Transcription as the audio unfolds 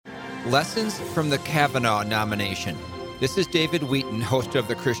Lessons from the Kavanaugh nomination. This is David Wheaton, host of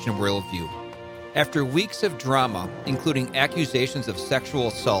The Christian Worldview. After weeks of drama, including accusations of sexual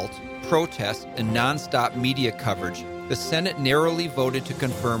assault, protests, and nonstop media coverage, the Senate narrowly voted to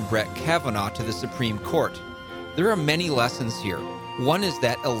confirm Brett Kavanaugh to the Supreme Court. There are many lessons here. One is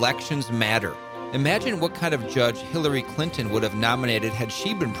that elections matter. Imagine what kind of judge Hillary Clinton would have nominated had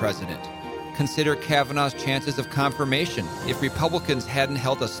she been president. Consider Kavanaugh's chances of confirmation if Republicans hadn't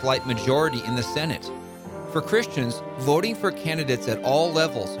held a slight majority in the Senate. For Christians, voting for candidates at all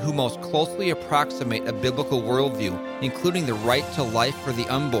levels who most closely approximate a biblical worldview, including the right to life for the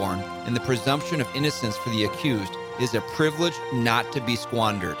unborn and the presumption of innocence for the accused, is a privilege not to be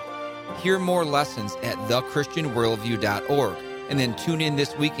squandered. Hear more lessons at thechristianworldview.org, and then tune in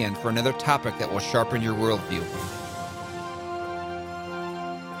this weekend for another topic that will sharpen your worldview.